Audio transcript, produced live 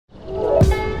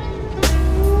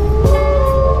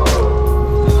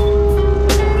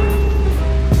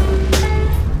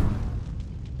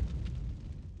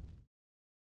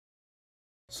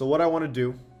So what I want to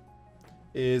do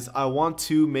is I want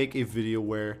to make a video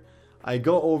where I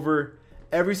go over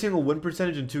every single win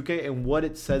percentage in 2K and what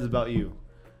it says about you.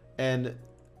 And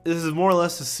this is more or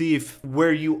less to see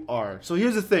where you are. So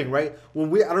here's the thing, right? I don't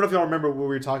know if y'all remember what we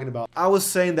were talking about. I was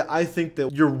saying that I think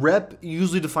that your rep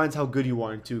usually defines how good you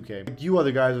are in 2K. Like you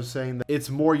other guys are saying that it's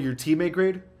more your teammate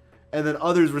grade. And then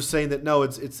others were saying that no,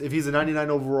 it's if he's a 99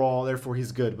 overall, therefore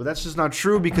he's good. But that's just not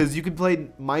true, because you could play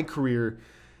my career,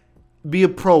 be a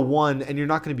pro 1, and you're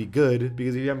not going to be good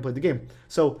because you haven't played the game.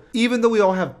 So even though we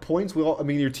all have points, I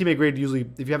mean, your teammate grade usually,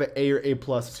 if you have an A or A+,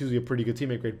 it's usually a pretty good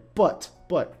teammate grade. But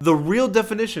the real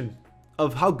definition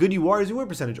of how good you are is your win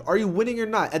percentage. Are you winning or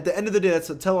not? At the end of the day,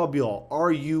 that's a tell-all be-all.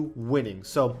 Are you winning?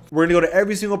 So we're going to go to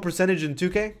every single percentage in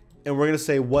 2K, and we're going to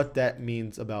say what that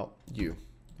means about you.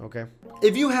 Okay?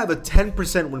 If you have a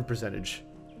 10% win percentage,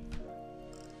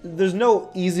 there's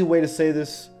no easy way to say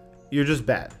this. You're just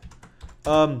bad.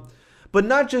 But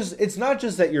it's not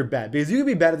just that you're bad, because you can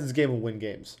be bad at this game and win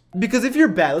games. Because if you're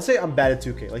bad, let's say I'm bad at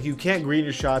 2K, like you can't green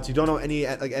your shots, you don't know any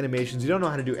like animations, you don't know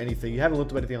how to do anything, you haven't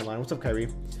looked up anything online. What's up, Kyrie?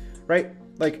 Right?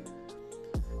 Like,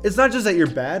 it's not just that you're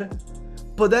bad,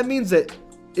 but that means that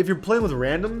if you're playing with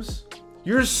randoms,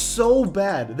 you're so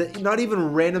bad that not even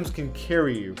randoms can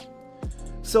carry you.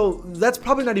 So that's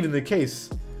probably not even the case.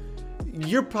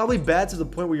 You're probably bad to the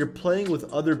point where you're playing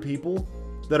with other people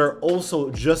that are also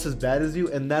just as bad as you,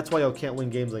 and that's why y'all can't win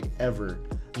games like ever.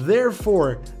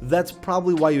 Therefore, that's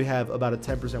probably why you have about a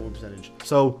 10% win percentage.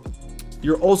 So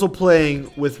you're also playing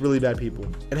with really bad people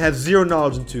and have zero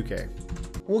knowledge in 2K.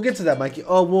 We'll get to that, Mikey.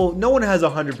 Oh, well, no one has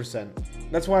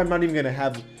 100%. That's why I'm not even gonna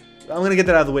have, I'm gonna get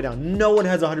that out of the way now. No one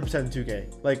has 100% in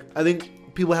 2K. Like, I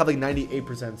think people have like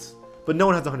 98%, but no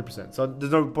one has 100%. So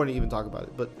there's no point to even talk about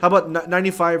it. But how about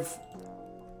 95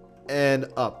 and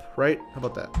up, right? How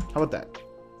about that? How about that?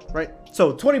 Right?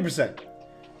 So 20%.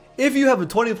 If you have a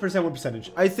 20% win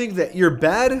percentage, I think that you're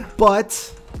bad,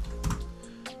 but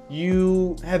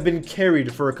you have been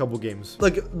carried for a couple games.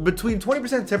 Like between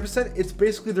 20% and 10%, it's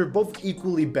basically they're both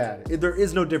equally bad. There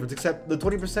is no difference, except the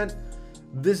 20%,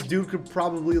 this dude could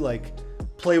probably like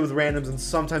play with randoms and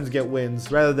sometimes get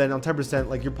wins, rather than on 10%,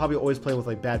 like you're probably always playing with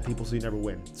like bad people, so you never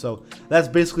win. So that's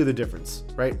basically the difference,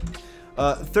 right?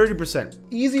 30%.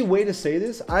 Easy way to say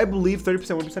this, I believe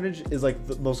 30% win percentage is like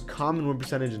the most common win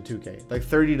percentage in 2K, like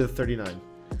 30 to 39.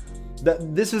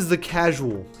 This is the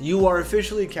casual. You are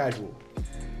officially casual.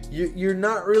 You're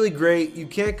not really great. You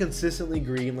can't consistently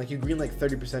green. Like you green like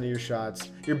 30% of your shots.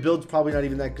 Your build's probably not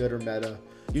even that good or meta.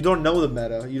 You don't know the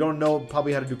meta. You don't know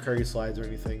probably how to do curry slides or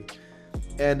anything.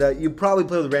 And you probably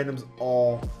play with randoms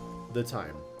all the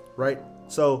time, right?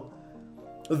 So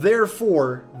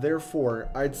therefore,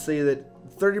 I'd say that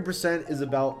 30% is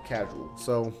about casual.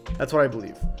 So that's what I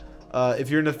believe. If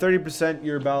you're in the 30%,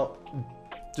 you're about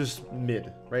just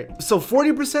mid, right? So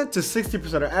 40% to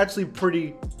 60% are actually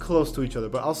pretty close to each other,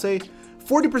 but I'll say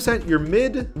 40% you're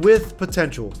mid with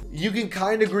potential. You can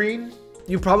kind of green.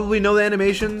 You probably know the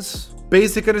animations,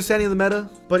 basic understanding of the meta,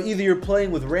 but either you're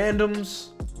playing with randoms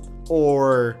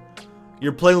or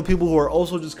you're playing with people who are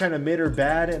also just kind of mid or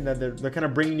bad, and that they're kind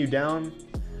of bringing you down.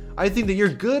 I think that you're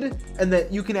good and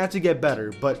that you can actually get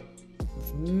better, but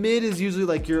mid is usually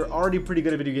like you're already pretty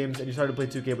good at video games and you started to play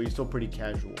 2K, but you're still pretty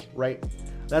casual, right?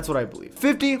 That's what I believe.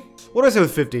 50, what do I say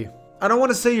with 50? I don't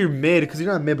want to say you're mid because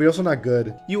you're not mid, but you're also not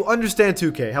good. You understand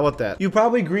 2K, how about that? You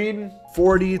probably green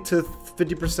 40 to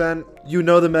 50%. You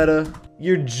know the meta.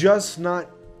 You're just not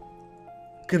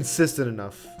consistent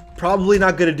enough. Probably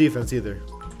not good at defense either.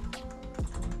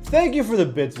 Thank you for the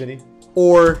bits, Vinny.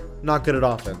 Or not good at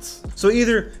offense. So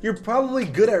either you're probably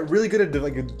really good at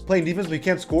like playing defense but you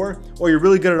can't score, or you're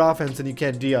really good at offense and you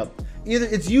can't D up.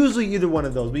 It's usually either one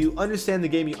of those. But you understand the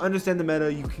game, you understand the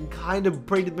meta, you can kind of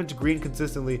play a bunch of green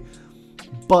consistently,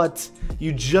 but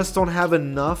you just don't have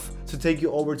enough to take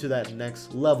you over to that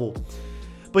next level.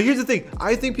 But here's the thing,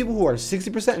 I think people who are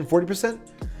 60% and 40%,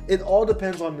 it all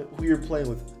depends on who you're playing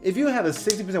with. If you have a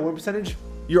 60% win percentage,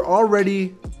 you're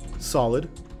already solid.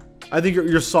 I think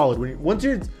you're solid. Once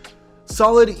you're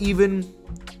solid, even,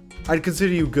 I'd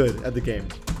consider you good at the game.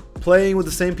 Playing with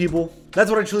the same people, that's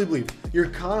what I truly believe. You're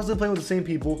constantly playing with the same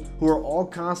people who are all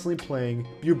constantly playing.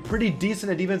 You're pretty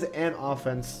decent at defense and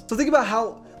offense. So think about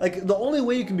how, like, the only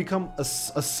way you can become a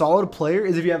solid player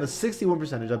is if you have a 61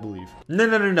 percentage, I believe.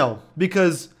 No.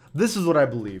 Because this is what I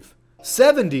believe.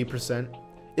 70%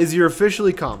 is you're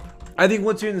officially comp. I think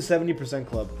once you're in the 70%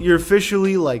 club, you're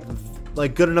officially like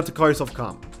good enough to call yourself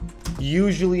comp.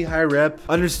 Usually high rep,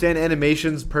 understand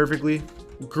animations perfectly,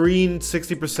 green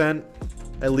 60%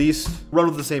 at least, run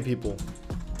with the same people.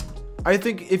 I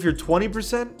think if you're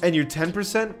 20% and you're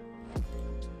 10%,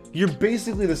 you're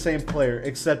basically the same player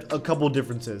except a couple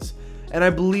differences. And I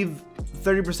believe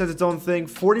 30% is its own thing.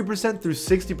 40% through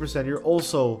 60%, you're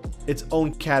also its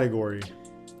own category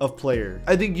of player.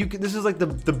 I think you can, this is like the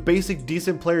basic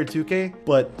decent player 2K,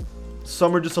 but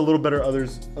some are just a little better,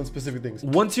 others on specific things.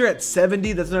 Once you're at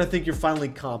 70, that's when I think you're finally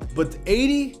comp. But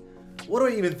 80, what do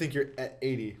I even think you're at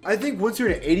 80? I think once you're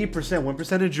at 80% win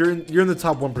percentage, you're in the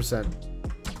top 1%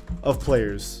 of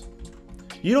players.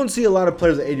 You don't see a lot of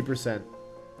players at 80%.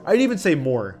 I'd even say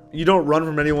more. You don't run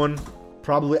from anyone.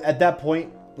 Probably at that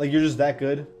point, like you're just that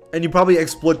good, and you probably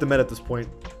exploit the meta at this point.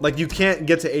 Like you can't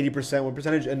get to 80% win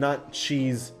percentage and not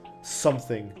cheese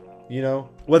something, you know,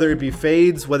 whether it be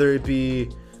fades, whether it be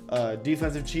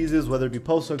defensive cheeses, whether it be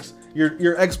post hooks,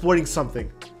 you're exploiting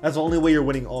something. That's the only way you're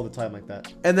winning all the time like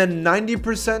that. And then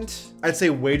 90%, I'd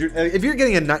say wager. If you're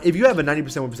getting if you have a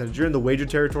 90% win percentage, you're in the wager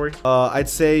territory. I'd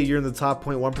say you're in the top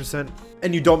 0.1%,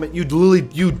 and you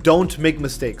don't make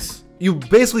mistakes. You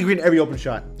basically green every open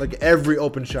shot, like every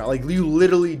open shot. Like you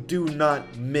literally do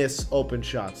not miss open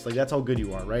shots. Like that's how good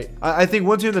you are, right? I think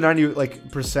once you're in the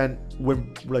 90%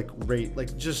 win rate,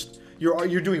 like just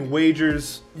you're doing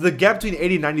wagers. The gap between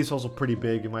 80 and 90 is also pretty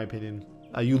big in my opinion.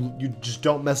 You just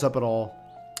don't mess up at all,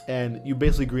 and you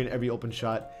basically green every open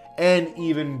shot, and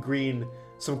even green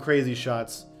some crazy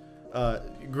shots,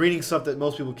 greening stuff that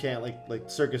most people can't, like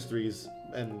circus threes,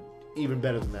 and even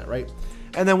better than that, right?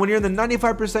 And then when you're in the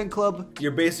 95% club,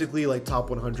 you're basically like top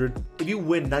 100. If you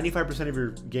win 95% of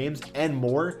your games and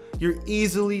more, you're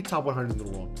easily top 100 in the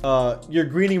world. You're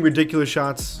greening ridiculous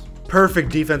shots,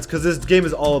 perfect defense, because this game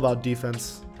is all about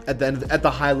defense at the end, at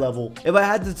the high level. If I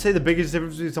had to say the biggest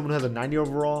difference between someone who has a 90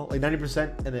 overall, like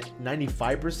 90% and a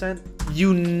 95%,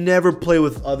 you never play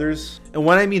with others. And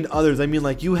when I mean others, I mean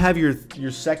like you have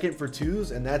your second for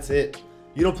twos and that's it.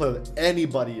 You don't play with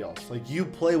anybody else. Like you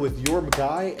play with your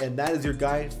guy, and that is your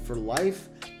guy for life,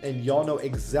 and y'all know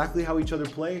exactly how each other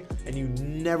play, and you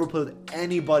never play with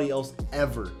anybody else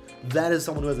ever. That is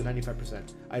someone who has a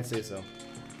 95%. I'd say so.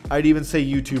 I'd even say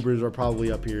YouTubers are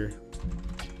probably up here.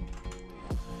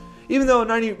 Even though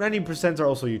 90% are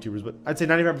also YouTubers, but I'd say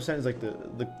 95% is like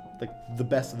the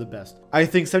best of the best. I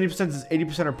think 70% is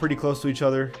 80% are pretty close to each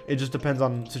other. It just depends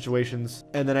on situations.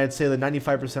 And then I'd say the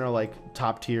 95% are like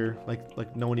top tier,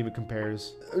 like no one even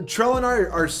compares. Trell and I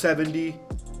are 70.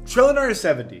 Trell and I are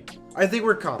 70. I think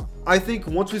we're comp. I think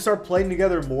once we start playing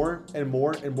together more and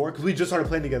more and more, because we just started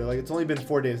playing together, like it's only been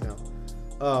 4 days now.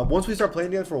 Once we start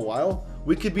playing together for a while,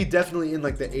 we could be definitely in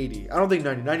like the 80. I don't think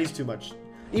 90. 90 is too much.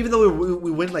 Even though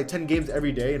we win like 10 games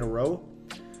every day in a row,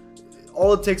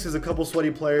 all it takes is a couple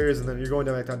sweaty players, and then you're going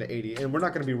back down to 80, and we're not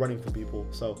going to be running from people.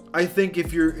 So I think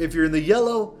if you're in the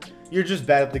yellow, you're just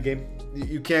bad at the game.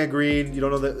 You can't green. You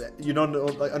don't know that. You don't know,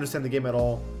 like, understand the game at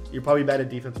all. You're probably bad at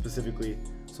defense specifically.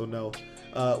 So no.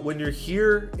 When you're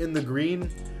here in the green,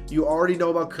 you already know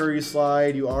about Curry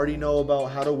slide. You already know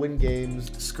about how to win games,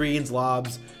 screens,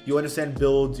 lobs. You understand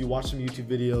builds. You watch some YouTube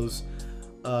videos.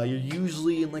 You're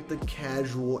usually in like the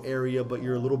casual area, but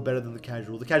you're a little better than the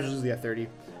casual. The casual is usually at 30.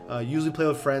 Usually play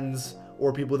with friends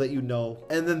or people that you know.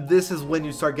 And then this is when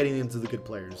you start getting into the good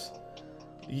players.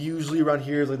 Usually around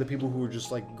here is like the people who are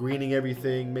just like greening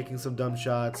everything, making some dumb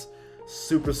shots,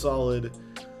 super solid.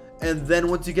 And then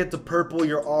once you get to purple,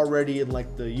 you're already in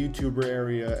like the YouTuber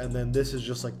area. And then this is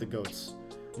just like the goats.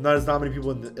 Not as many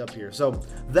people up here. So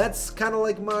that's kind of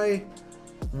like my...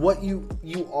 what you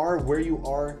are, where you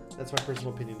are. That's my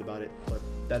personal opinion about it, but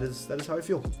that is how I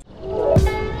feel.